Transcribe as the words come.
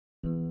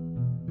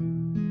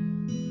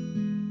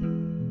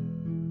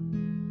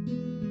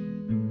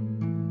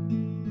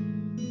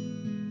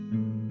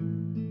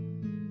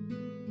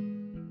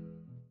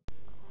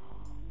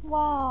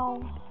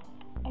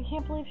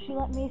can't believe she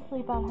let me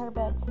sleep on her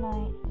bed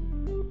tonight.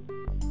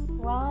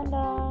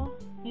 Rhonda,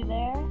 you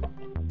there?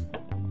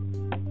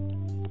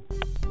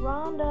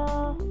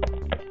 Rhonda.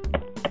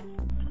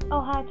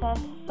 Oh, hi, Tess.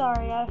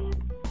 Sorry, I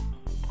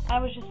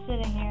was just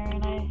sitting here,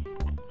 and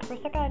for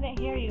a second I didn't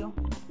hear you.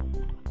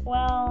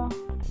 Well,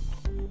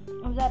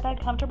 was that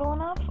bed comfortable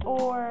enough,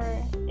 or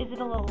is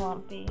it a little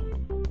lumpy?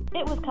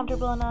 It was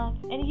comfortable enough,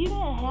 and you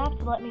didn't have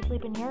to let me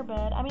sleep in your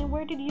bed. I mean,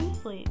 where did you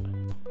sleep?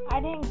 I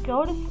didn't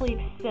go to sleep,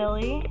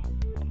 silly.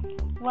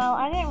 Well,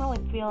 I didn't really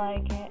feel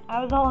like it.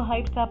 I was all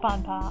hyped up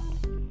on Pop.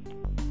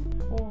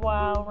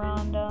 Wow,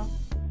 Rhonda.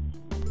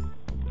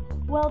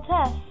 Well,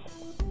 Tess,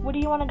 what do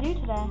you want to do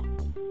today?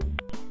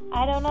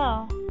 I don't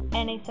know.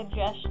 Any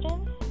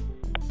suggestions?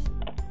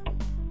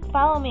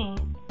 Follow me,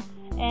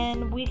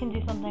 and we can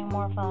do something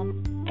more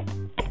fun.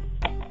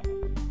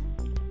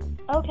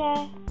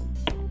 Okay.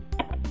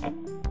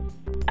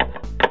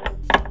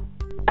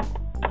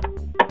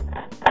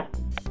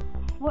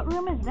 What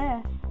room is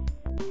this?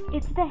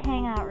 It's the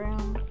hangout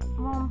room.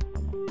 Well,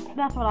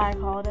 that's what I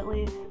call it, at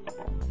least.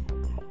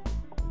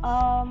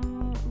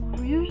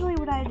 Usually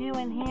what I do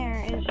in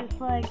here is just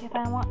like, if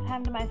I want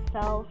time to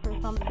myself or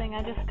something,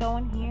 I just go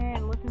in here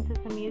and listen to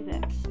some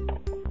music.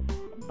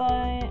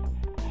 But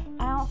I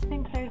don't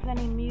think there's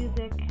any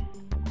music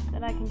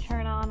that I can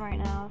turn on right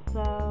now,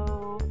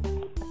 so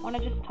wanna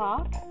just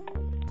talk?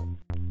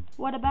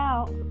 What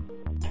about?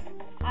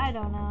 I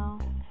don't know,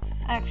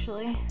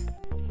 actually.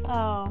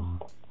 Oh,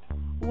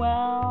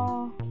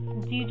 well,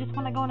 do you just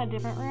want to go in a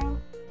different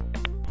room?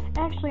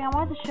 Actually, I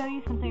wanted to show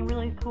you something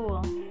really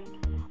cool.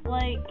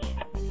 Like,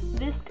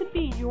 this could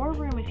be your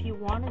room if you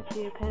wanted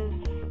to, because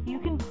you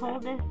can pull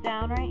this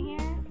down right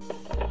here,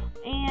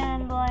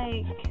 and,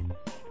 like,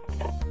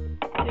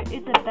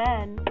 it's a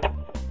bed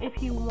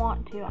if you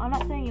want to. I'm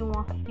not saying you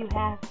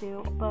have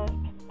to, but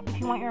if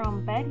you want your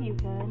own bed, you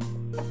could.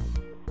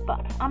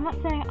 But I'm not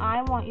saying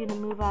I want you to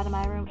move out of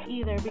my room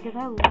either, because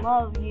I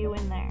love you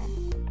in there.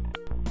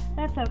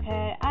 That's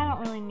okay. I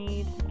don't really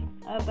need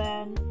a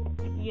bed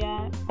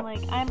yet.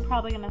 Like, I'm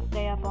probably gonna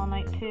stay up all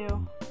night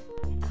too.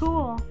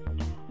 Cool.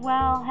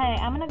 Well, hey,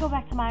 I'm gonna go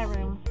back to my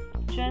room.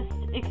 Just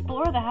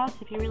explore the house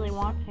if you really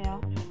want to.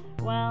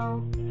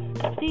 Well,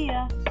 see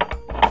ya.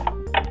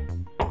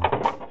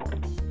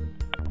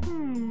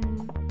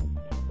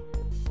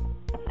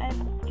 I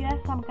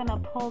guess I'm gonna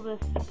pull this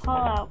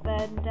pull-out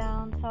bed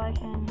down so I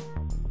can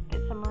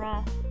get some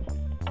rest.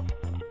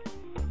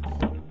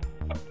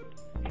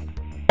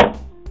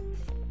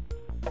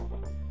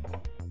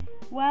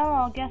 Well,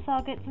 I guess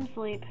I'll get some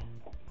sleep.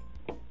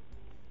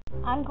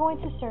 I'm going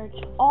to search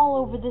all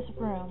over this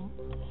room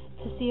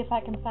to see if I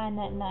can find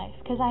that knife,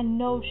 because I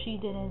know she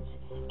didn't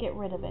get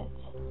rid of it.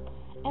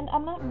 And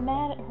I'm not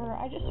mad at her,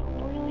 I just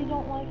really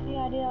don't like the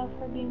idea of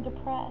her being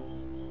depressed.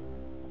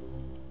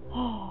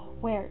 Oh,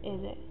 where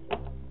is it?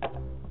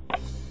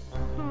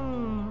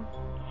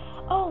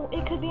 Oh,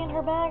 it could be in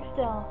her bag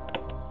still.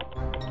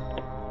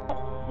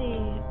 Let's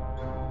see.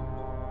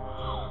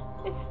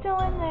 It's still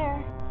in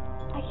there.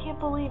 I can't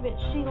believe it.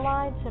 She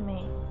lied to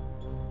me.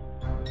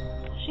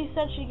 She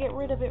said she'd get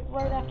rid of it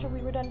right after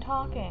we were done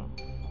talking.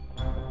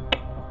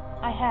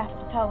 I have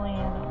to tell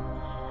Leanna.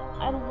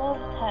 I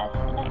love Tess,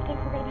 and I think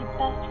we're going to be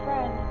best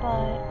friends,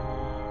 but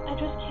I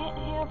just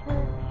can't have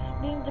her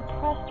being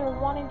depressed or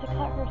wanting to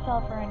cut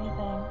herself or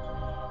anything.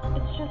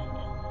 It's just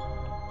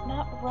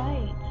not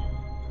right.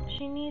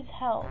 She needs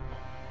help.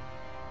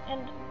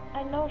 And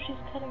I know she's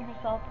cutting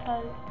herself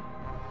because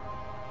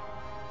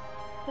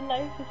the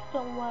knife is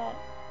still wet.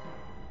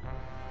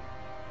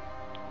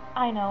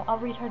 I know, I'll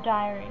read her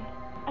diary.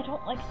 I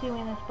don't like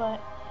doing this,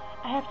 but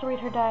I have to read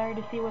her diary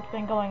to see what's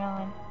been going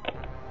on.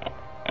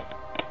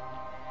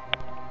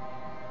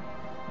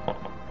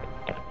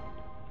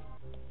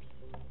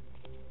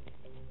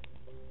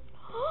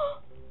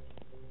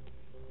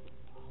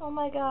 Oh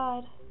my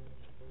god.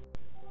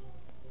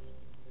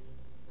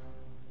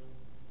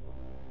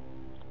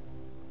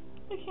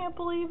 I can't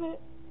believe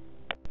it.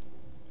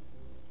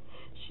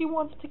 She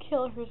wants to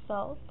kill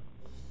herself.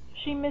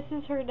 She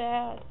misses her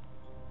dad.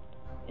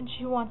 And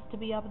she wants to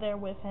be up there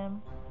with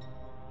him.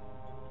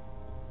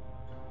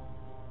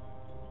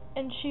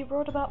 And she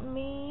wrote about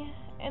me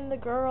and the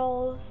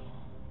girls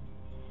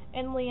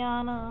and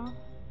Liana.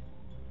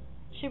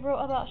 She wrote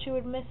about she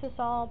would miss us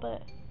all,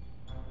 but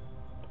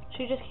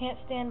she just can't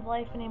stand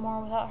life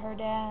anymore without her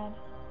dad.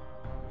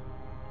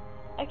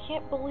 I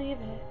can't believe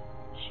it.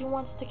 She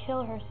wants to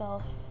kill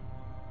herself.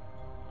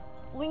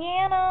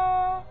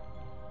 Liana!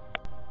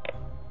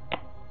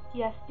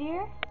 Yes,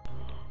 dear?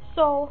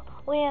 So,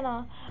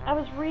 Liana, I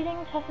was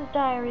reading Tessa's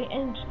diary,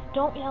 and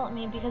don't yell at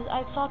me because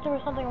I thought there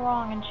was something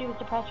wrong and she was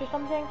depressed or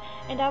something,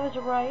 and I was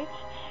right,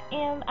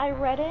 and I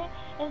read it,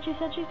 and she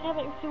said she's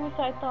having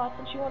suicide thoughts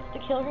and she wants to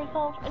kill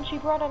herself, and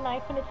she brought a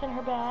knife and it's in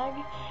her bag,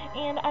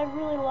 and I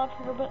really love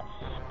her, but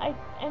I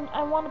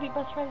want to be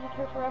best friends with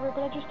her forever,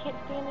 but I just can't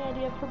stand the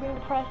idea of her being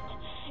depressed,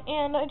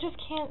 and I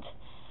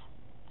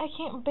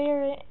can't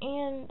bear it,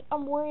 and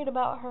I'm worried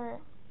about her.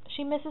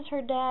 She misses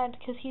her dad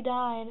because he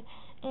died,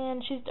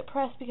 and she's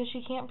depressed because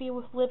she can't be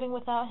living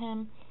without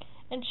him.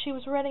 and she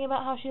was writing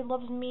about how she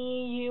loves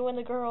me, you, and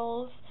the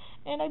girls,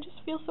 and I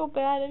just feel so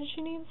bad, and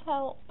she needs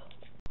help.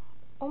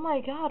 Oh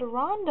my God,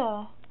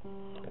 Rhonda!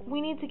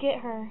 We need to get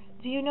her.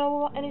 Do you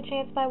know any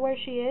chance by where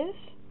she is?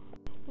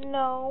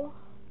 No,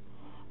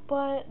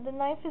 but the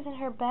knife is in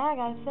her bag,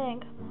 I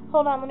think.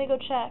 Hold on, let me go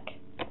check.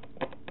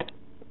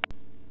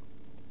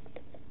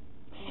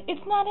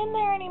 It's not in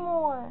there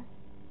anymore.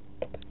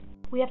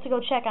 We have to go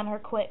check on her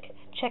quick.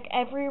 Check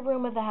every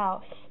room of the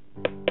house.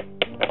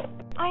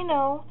 I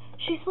know.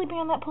 She's sleeping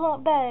on that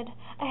pull-out bed.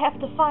 I have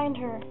to find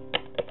her.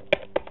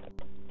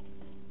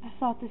 I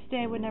thought this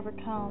day would never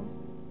come.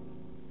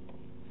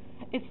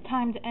 It's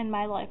time to end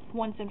my life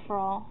once and for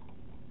all.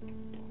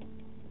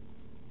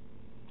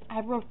 I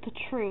wrote the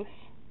truth,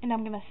 and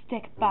I'm gonna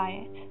stick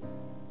by it.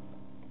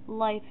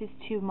 Life is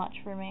too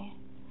much for me.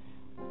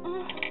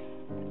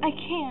 I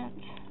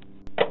can't.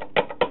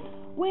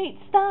 Wait,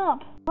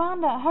 stop!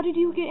 Rhonda, how did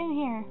you get in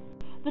here?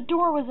 The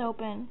door was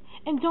open.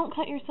 And don't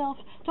cut yourself.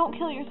 Don't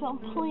kill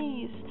yourself,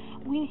 please.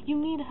 You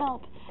need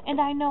help, and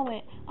I know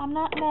it. I'm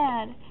not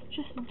mad.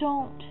 Just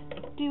don't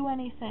do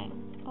anything,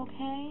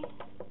 okay?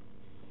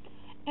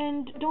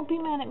 And don't be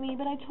mad at me,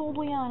 but I told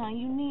Liana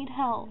you need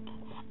help.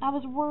 I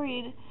was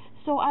worried,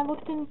 so I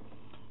looked in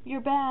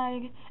your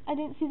bag. I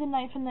didn't see the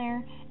knife in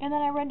there, and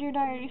then I read your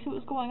diary to see what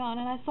was going on,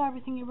 and I saw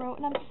everything you wrote,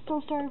 and I'm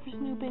so sorry for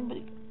snooping, but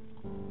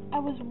I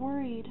was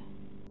worried.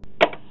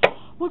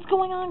 What's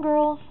going on,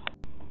 girls?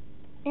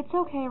 It's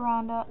okay,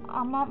 Rhonda.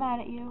 I'm not mad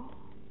at you.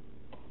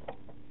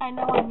 I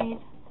know I need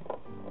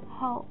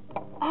help.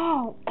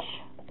 Ouch!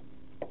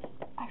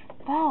 I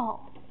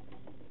fell.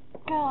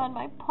 God,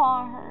 my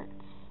paw hurts.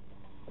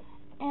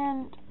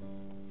 And,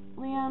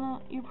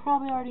 Liana, you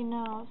probably already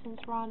know since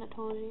Rhonda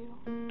told you.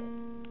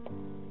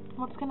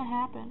 What's gonna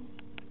happen?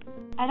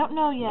 I don't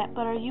know yet,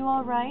 but are you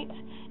alright?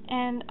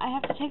 And I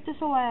have to take this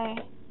away.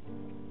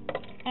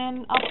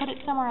 And I'll put it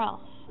somewhere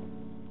else.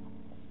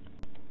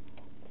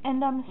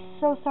 And I'm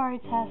so sorry,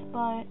 Tess,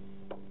 but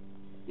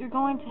you're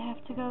going to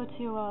have to go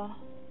to a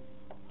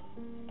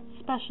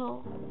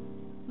special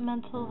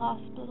mental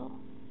hospital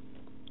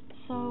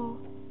so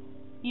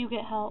you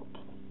get help.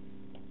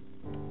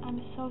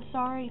 I'm so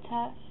sorry,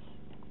 Tess.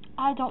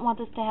 I don't want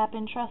this to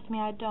happen. Trust me,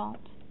 I don't.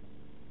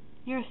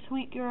 You're a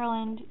sweet girl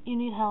and you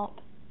need help.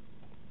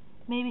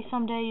 Maybe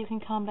someday you can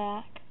come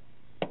back.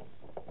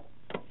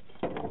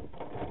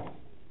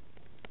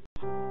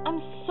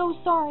 I'm so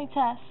sorry,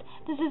 Tess.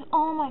 This is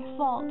all my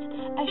fault.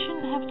 I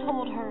shouldn't have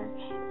told her.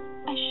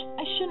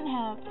 I shouldn't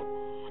have.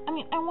 I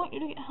mean, I want you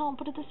to get help,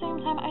 but at the same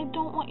time, I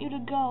don't want you to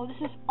go.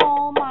 This is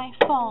all my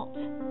fault.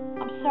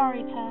 I'm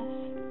sorry, Tess.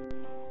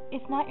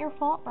 It's not your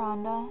fault,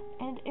 Rhonda,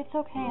 and it's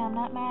okay. I'm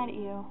not mad at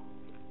you.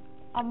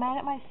 I'm mad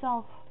at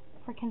myself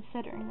for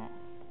considering this.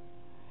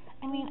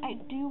 I mean, I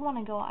do want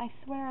to go. I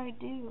swear I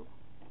do.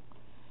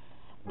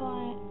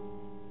 But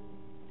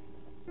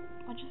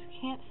I just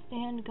can't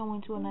stand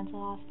going to a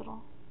mental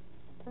hospital.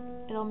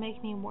 It'll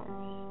make me worse.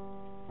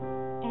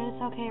 And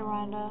it's okay,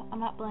 Rhonda. I'm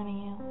not blaming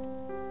you.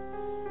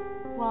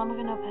 Well, I'm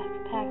gonna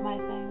pack my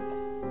things.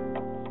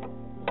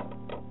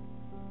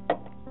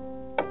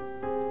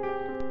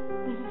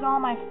 This is all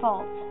my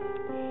fault.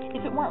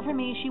 If it weren't for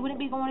me, she wouldn't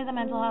be going to the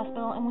mental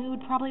hospital, and we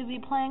would probably be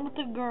playing with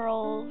the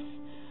girls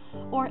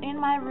or in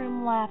my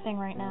room laughing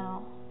right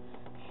now.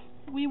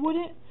 She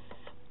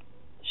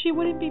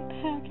wouldn't be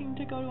packing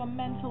to go to a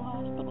mental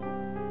hospital.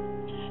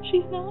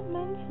 She's not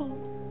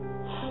mental.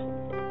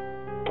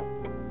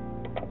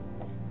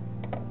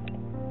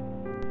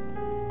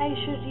 I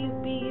should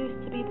be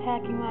used to be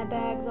packing my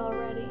bags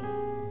already.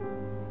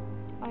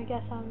 I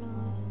guess I'm not.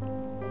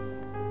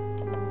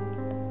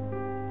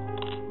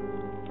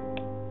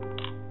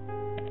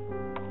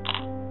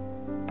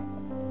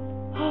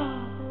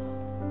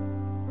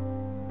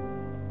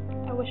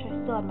 I wish I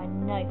still had my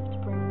knife to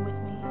bring with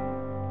me.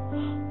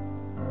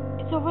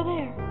 It's over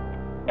there.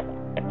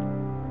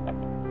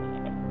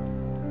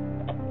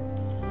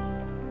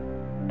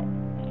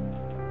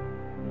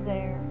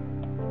 There.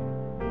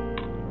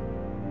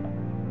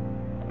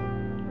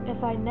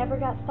 If I never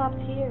got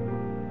stopped here,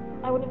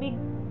 I wouldn't be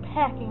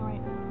packing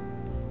right now.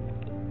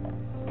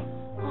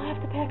 I'll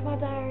have to pack my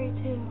diary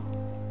too.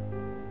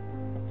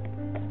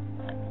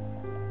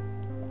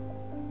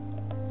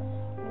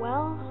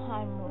 Well,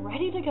 I'm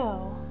ready to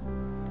go.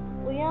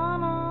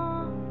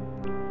 Liana!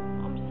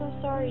 I'm so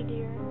sorry,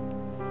 dear.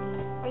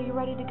 Are you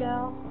ready to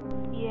go?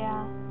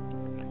 Yeah.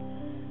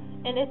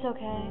 And it's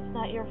okay, it's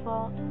not your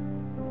fault.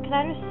 Can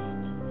I just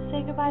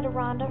say goodbye to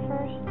Rhonda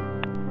first?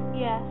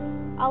 Yes,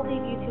 I'll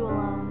leave you two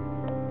alone.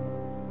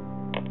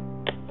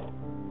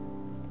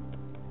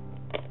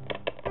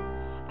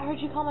 I heard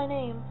you call my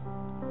name.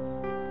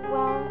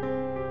 Well,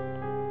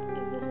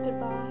 is this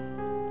goodbye?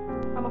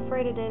 I'm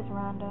afraid it is,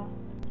 Rhonda.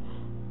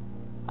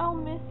 I'll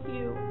miss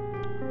you.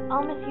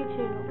 I'll miss you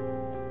too.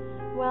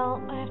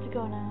 Well, I have to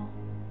go now.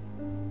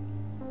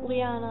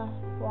 Liana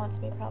wants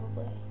me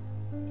probably.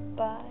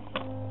 Bye.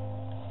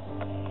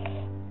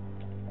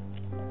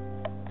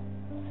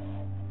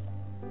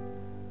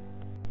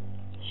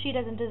 She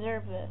doesn't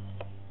deserve this.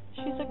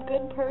 She's a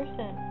good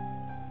person.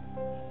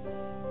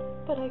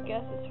 but I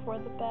guess it's for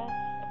the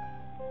best.